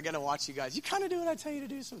staring up there, I got to watch you guys. You kind of do what I tell you to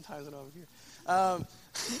do sometimes when I'm over here.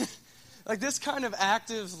 Like this kind of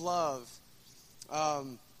active love.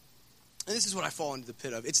 And this is what I fall into the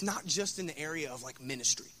pit of. It's not just in the area of like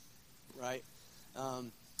ministry, right?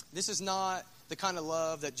 This is not the kind of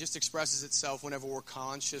love that just expresses itself whenever we're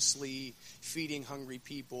consciously feeding hungry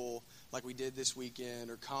people like we did this weekend,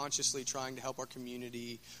 or consciously trying to help our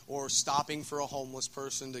community, or stopping for a homeless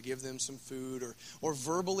person to give them some food, or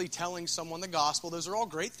verbally telling someone the gospel. Those are all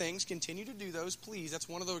great things. Continue to do those, please. That's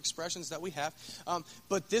one of the expressions that we have.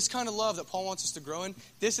 But this kind of love that Paul wants us to grow in,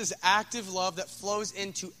 this is active love that flows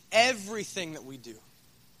into everything that we do.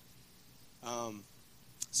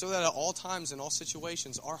 So that at all times, in all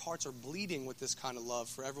situations, our hearts are bleeding with this kind of love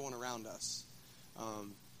for everyone around us.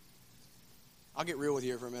 I'll get real with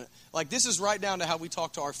you here for a minute. Like, this is right down to how we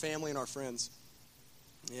talk to our family and our friends.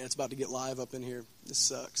 Yeah, it's about to get live up in here. This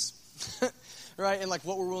sucks. Right? And, like,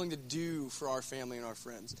 what we're willing to do for our family and our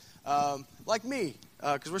friends. Like me,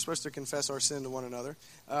 because we're supposed to confess our sin to one another.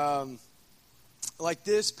 Like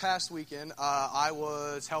this past weekend, I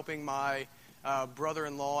was helping my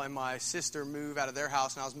brother-in-law and my sister move out of their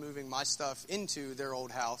house, and I was moving my stuff into their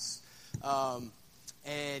old house.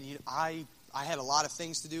 And you know, I had a lot of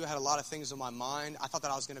things to do. I had a lot of things on my mind. I thought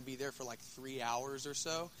that I was going to be there for like 3 hours or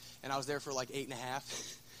so, and I was there for like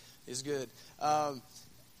 8.5. It was good.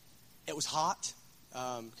 It was hot,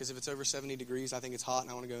 because if it's over 70 degrees, I think it's hot,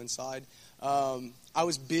 and I want to go inside. I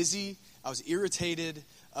was busy. I was irritated.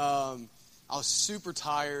 I was super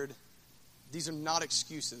tired. These are not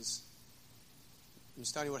excuses. I'm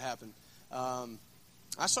just telling you what happened.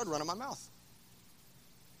 I started running my mouth.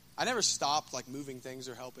 I never stopped like moving things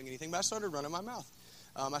or helping anything, but I started running my mouth.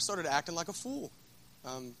 I started acting like a fool.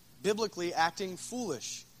 Biblically acting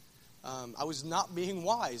foolish. I was not being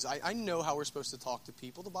wise. I know how we're supposed to talk to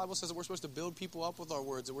people. The Bible says that we're supposed to build people up with our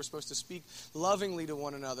words, that we're supposed to speak lovingly to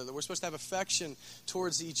one another, that we're supposed to have affection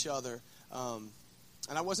towards each other. And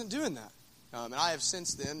I wasn't doing that. And I have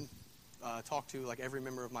since then talked to like every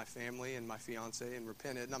member of my family and my fiance and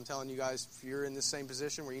repented. And I'm telling you guys, if you're in the same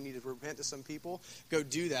position where you need to repent to some people, go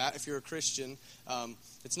do that. If you're a Christian,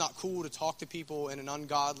 it's not cool to talk to people in an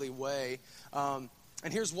ungodly way. And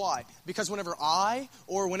here's why. Because whenever I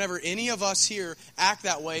or whenever any of us here act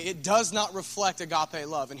that way, it does not reflect agape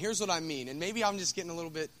love. And here's what I mean. And maybe I'm just getting a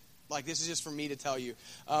little bit Like, this is just for me to tell you.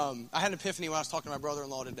 I had an epiphany when I was talking to my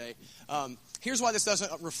brother-in-law today. Here's why this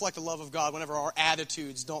doesn't reflect the love of God whenever our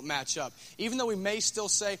attitudes don't match up. Even though we may still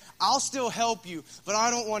say, I'll still help you, but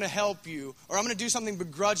I don't want to help you, or I'm going to do something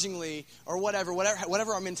begrudgingly, or whatever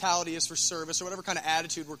our mentality is for service, or whatever kind of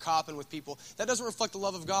attitude we're copping with people, that doesn't reflect the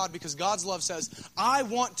love of God, because God's love says, I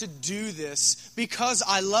want to do this because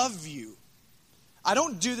I love you. I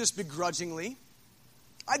don't do this begrudgingly.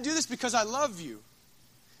 I do this because I love you.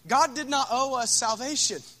 God did not owe us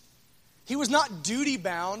salvation. He was not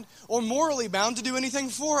duty-bound or morally bound to do anything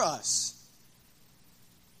for us.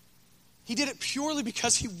 He did it purely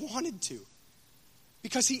because he wanted to.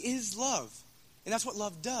 Because he is love. And that's what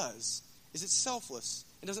love does, is it's selfless.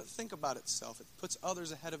 It doesn't think about itself. It puts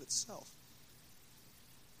others ahead of itself.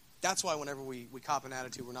 That's why whenever we cop an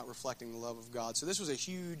attitude, we're not reflecting the love of God. So this was a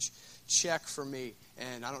huge check for me.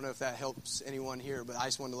 And I don't know if that helps anyone here, but I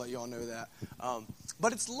just wanted to let you all know that.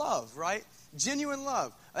 But it's love, right? Genuine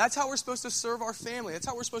love. That's how we're supposed to serve our family. That's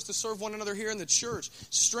how we're supposed to serve one another here in the church.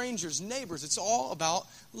 Strangers, neighbors. It's all about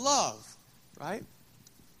love, right?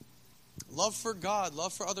 Love for God,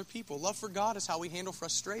 love for other people. Love for God is how we handle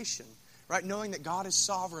frustration. Right? Knowing that God is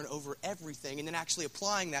sovereign over everything, and then actually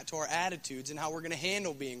applying that to our attitudes and how we're going to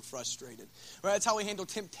handle being frustrated. Right? That's how we handle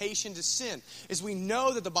temptation to sin, is we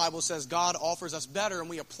know that the Bible says God offers us better, and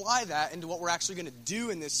we apply that into what we're actually going to do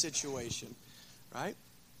in this situation. Right?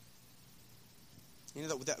 You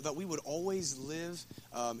know, that we would always live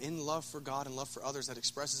in love for God and love for others that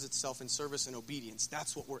expresses itself in service and obedience.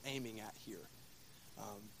 That's what we're aiming at here.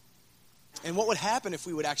 And what would happen if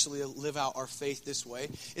we would actually live out our faith this way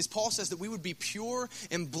is Paul says that we would be pure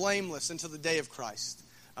and blameless until the day of Christ,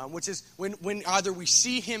 which is when either we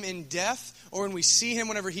see him in death or when we see him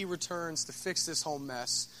whenever he returns to fix this whole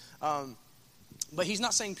mess. But he's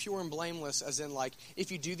not saying pure and blameless as in like, if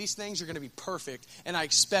you do these things, you're going to be perfect, and I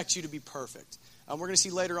expect you to be perfect. We're going to see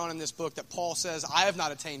later on in this book that Paul says, I have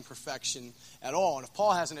not attained perfection at all. And if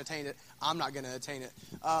Paul hasn't attained it, I'm not going to attain it.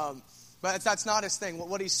 But that's not his thing.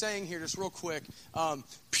 What he's saying here, just real quick,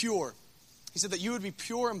 pure. He said that you would be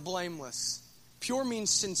pure and blameless. Pure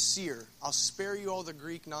means sincere. I'll spare you all the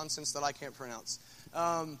Greek nonsense that I can't pronounce.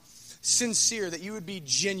 Sincere, that you would be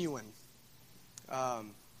genuine.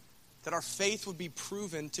 That our faith would be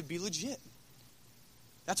proven to be legit.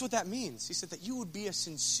 That's what that means. He said that you would be a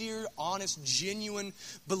sincere, honest, genuine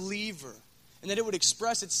believer. And that it would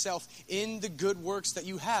express itself in the good works that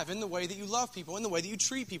you have, in the way that you love people, in the way that you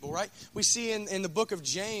treat people, right? We see in the book of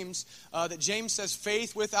James that James says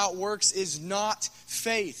faith without works is not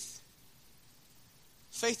faith.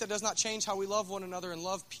 Faith that does not change how we love one another and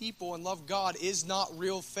love people and love God is not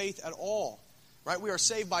real faith at all, right? We are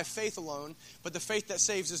saved by faith alone, but the faith that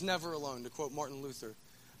saves is never alone, to quote Martin Luther.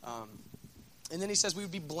 And then he says we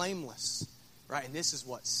would be blameless. Right, and this is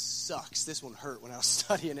what sucks. This one hurt when I was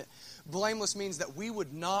studying it. Blameless means that we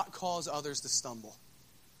would not cause others to stumble.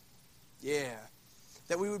 Yeah.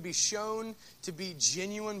 That we would be shown to be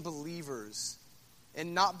genuine believers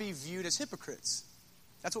and not be viewed as hypocrites.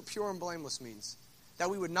 That's what pure and blameless means. That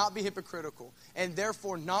we would not be hypocritical and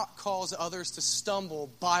therefore not cause others to stumble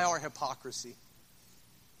by our hypocrisy.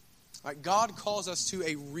 Right, God calls us to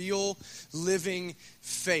a real living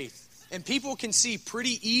faith. And people can see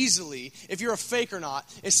pretty easily if you're a fake or not,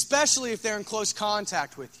 especially if they're in close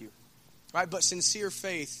contact with you. Right? But sincere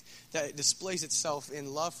faith that displays itself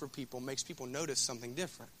in love for people makes people notice something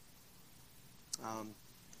different.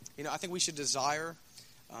 I think we should desire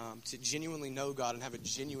to genuinely know God and have a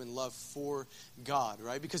genuine love for God,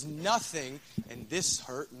 right? Because nothing, and this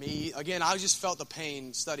hurt me, again, I just felt the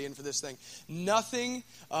pain studying for this thing. Nothing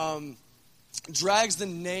drags the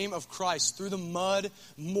name of Christ through the mud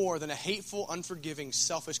more than a hateful, unforgiving,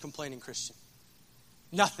 selfish, complaining Christian.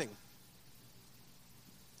 Nothing.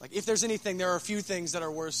 Like, if there's anything, there are a few things that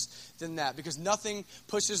are worse than that, because nothing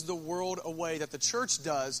pushes the world away that the church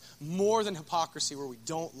does more than hypocrisy, where we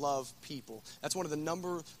don't love people. That's one of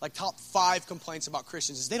the top 5 complaints about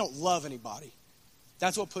Christians is they don't love anybody.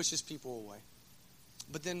 That's what pushes people away.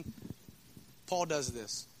 But then Paul does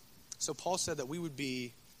this. So Paul said that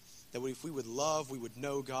if we would love, we would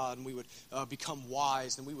know God, and we would become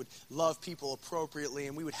wise, and we would love people appropriately,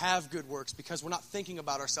 and we would have good works because we're not thinking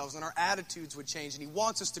about ourselves, and our attitudes would change. And he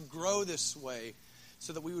wants us to grow this way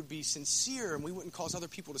so that we would be sincere and we wouldn't cause other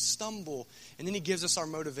people to stumble. And then he gives us our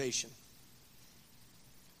motivation.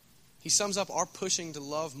 He sums up our pushing to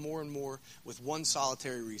love more and more with one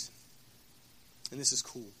solitary reason. And this is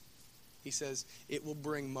cool. He says, it will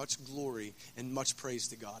bring much glory and much praise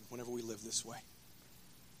to God whenever we live this way.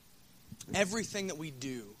 Everything that we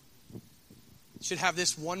do should have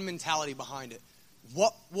this one mentality behind it.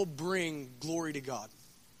 What will bring glory to God?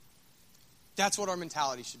 That's what our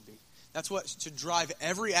mentality should be. That's what should drive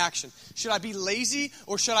every action. Should I be lazy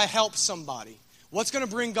or should I help somebody? What's going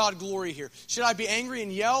to bring God glory here? Should I be angry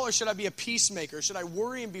and yell or should I be a peacemaker? Should I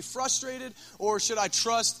worry and be frustrated or should I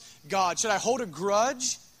trust God? Should I hold a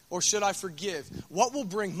grudge or should I forgive? What will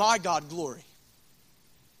bring my God glory?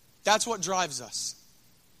 That's what drives us.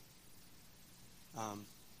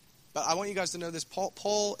 But I want you guys to know this.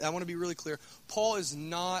 Paul, I want to be really clear. Paul is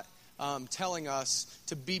not telling us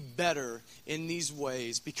to be better in these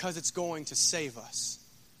ways because it's going to save us.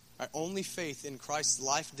 Right? Only faith in Christ's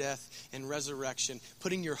life, death, and resurrection,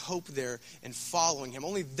 putting your hope there and following him.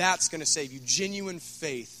 Only that's going to save you. Genuine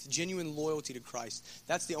faith, genuine loyalty to Christ.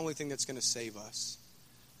 That's the only thing that's going to save us.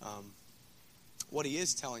 What he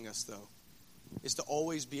is telling us, though, is to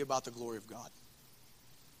always be about the glory of God.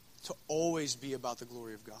 To always be about the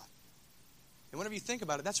glory of God. And whenever you think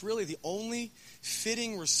about it, that's really the only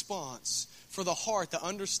fitting response for the heart that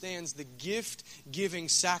understands the gift-giving,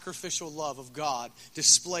 sacrificial love of God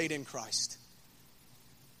displayed in Christ.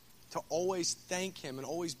 To always thank him and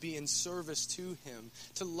always be in service to him.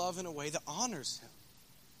 To love in a way that honors him.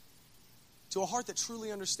 To a heart that truly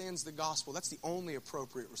understands the gospel, that's the only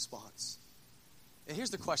appropriate response. And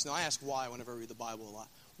here's the question. I ask why whenever I read the Bible a lot.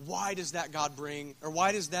 Why does that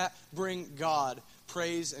bring God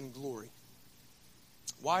praise and glory?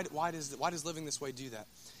 Why does living this way do that?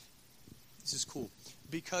 This is cool.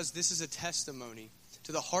 Because this is a testimony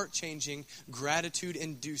to the heart-changing,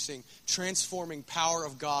 gratitude-inducing, transforming power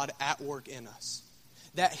of God at work in us.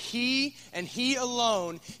 That he and he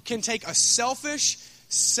alone can take a selfish,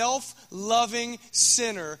 self-loving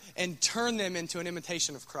sinner and turn them into an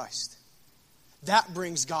imitation of Christ. That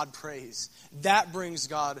brings God praise. That brings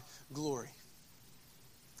God glory.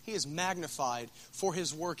 He is magnified for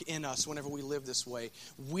his work in us whenever we live this way.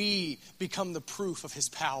 We become the proof of his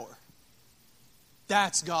power.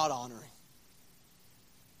 That's God honoring.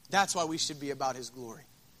 That's why we should be about his glory.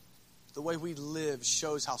 The way we live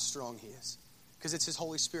shows how strong he is. Because it's his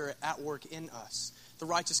Holy Spirit at work in us. The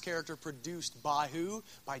righteous character produced by who?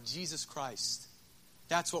 By Jesus Christ.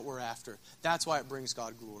 That's what we're after. That's why it brings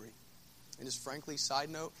God glory. And just frankly, side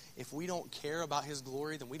note, if we don't care about his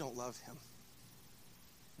glory, then we don't love him.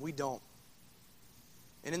 We don't.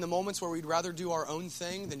 And in the moments where we'd rather do our own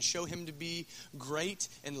thing than show him to be great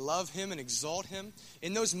and love him and exalt him,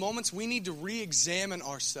 in those moments we need to re-examine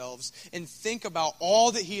ourselves and think about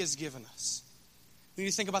all that he has given us. We need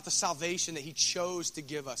to think about the salvation that he chose to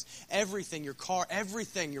give us. Everything, your car,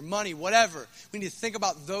 everything, your money, whatever. We need to think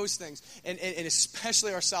about those things. And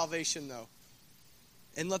especially our salvation, though.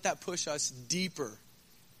 And let that push us deeper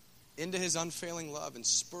into his unfailing love and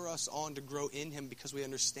spur us on to grow in him because we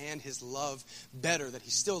understand his love better, that he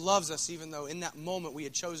still loves us even though in that moment we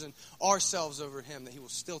had chosen ourselves over him, that he will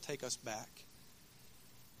still take us back.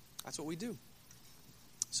 That's what we do.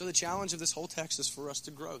 So the challenge of this whole text is for us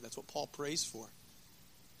to grow. That's what Paul prays for.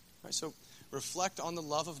 Right, so reflect on the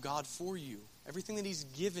love of God for you. Everything that he's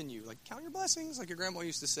given you. Like count your blessings, like your grandma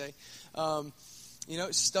used to say.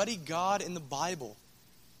 Study God in the Bible.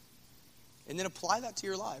 And then apply that to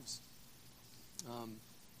your lives.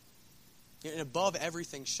 And above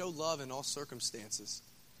everything, show love in all circumstances.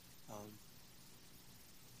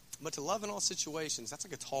 But to love in all situations, that's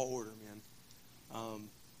like a tall order, man.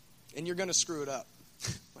 And you're going to screw it up.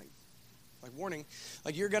 like warning,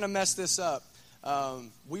 like you're going to mess this up.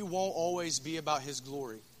 We won't always be about his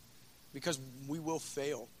glory because we will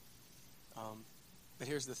fail. But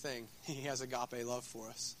here's the thing. He has agape love for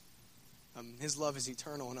us. His love is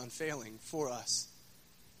eternal and unfailing for us.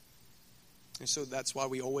 And so that's why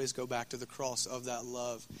we always go back to the cross of that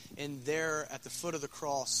love. And there at the foot of the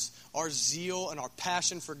cross, our zeal and our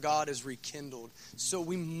passion for God is rekindled. So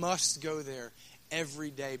we must go there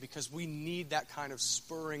every day because we need that kind of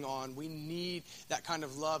spurring on. We need that kind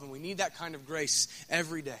of love and we need that kind of grace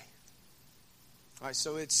every day. All right,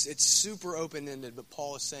 so it's super open-ended, but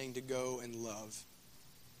Paul is saying to go and love.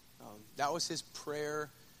 That was his prayer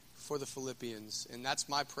for the Philippians, and that's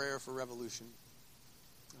my prayer for Revolution.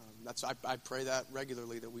 I pray that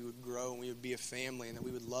regularly, that we would grow and we would be a family and that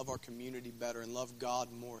we would love our community better and love God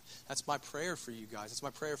more. That's my prayer for you guys. That's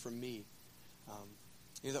my prayer for me.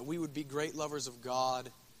 That we would be great lovers of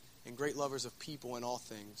God and great lovers of people in all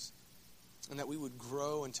things. And that we would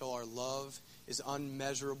grow until our love is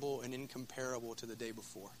unmeasurable and incomparable to the day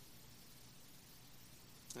before.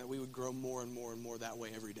 And that we would grow more and more and more that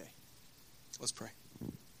way every day. Let's pray.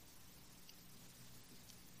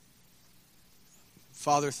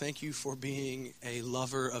 Father, thank you for being a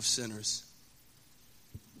lover of sinners.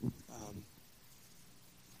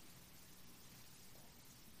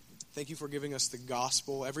 Thank you for giving us the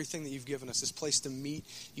gospel, everything that you've given us, this place to meet.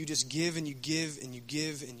 You just give and you give and you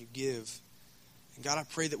give and you give. And God, I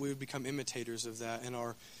pray that we would become imitators of that in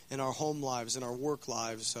our home lives, in our work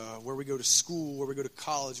lives, where we go to school, where we go to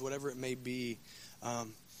college, whatever it may be.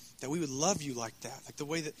 That we would love you like that, like the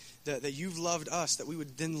way that you've loved us, that we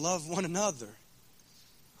would then love one another.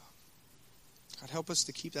 God, help us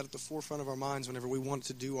to keep that at the forefront of our minds whenever we want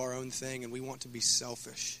to do our own thing and we want to be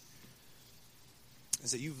selfish.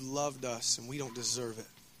 Is that you've loved us and we don't deserve it.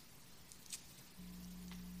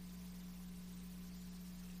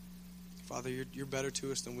 Father, you're better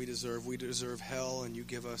to us than we deserve. We deserve hell and you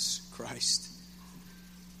give us Christ.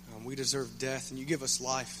 We deserve death and you give us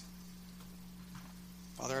life.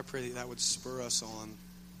 Father, I pray that would spur us on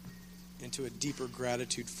into a deeper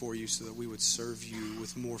gratitude for you so that we would serve you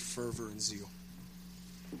with more fervor and zeal.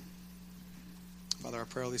 Father, I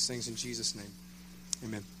pray all these things in Jesus' name.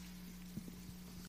 Amen.